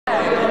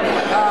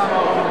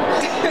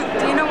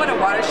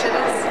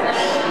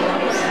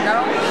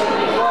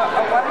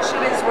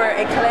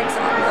it collects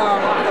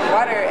the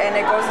water and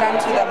it goes down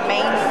to the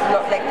main,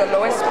 like the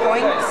lowest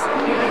points.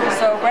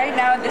 So right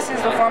now this is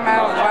the 4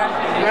 mile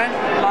run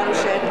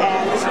watershed,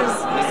 and this is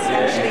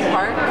essentially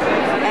park.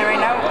 And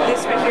right now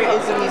this right here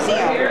is a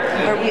museum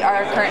where we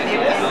are currently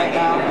in right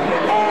now.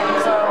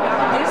 And so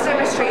this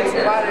demonstrates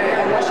water,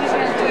 and what she's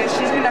going to do is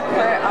she's going to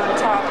put it on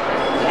top.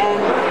 And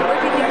where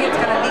do you think it's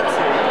going to lead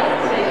to?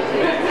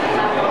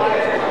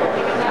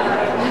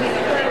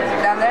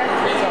 Down there?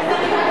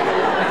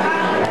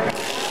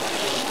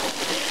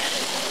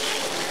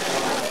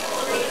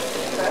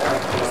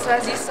 So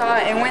as you saw,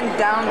 it went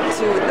down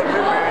to the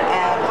river,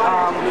 and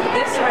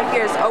this right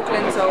here is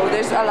Oakland, so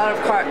there's a lot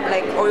of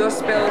oil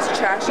spills,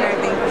 trash and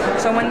everything.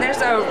 So when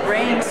there's a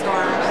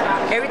rainstorm,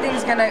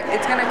 it's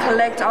gonna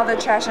collect all the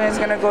trash and it's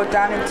gonna go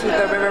down into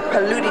the river,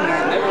 polluting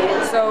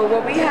it. So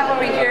what we have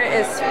over here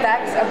is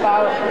facts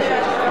about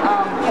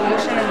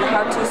pollution and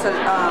how to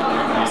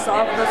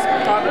solve those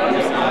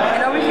problems.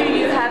 And over here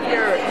you have you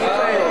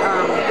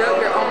could build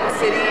your own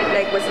city,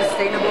 like with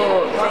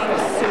sustainable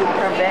things to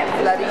prevent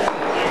flooding.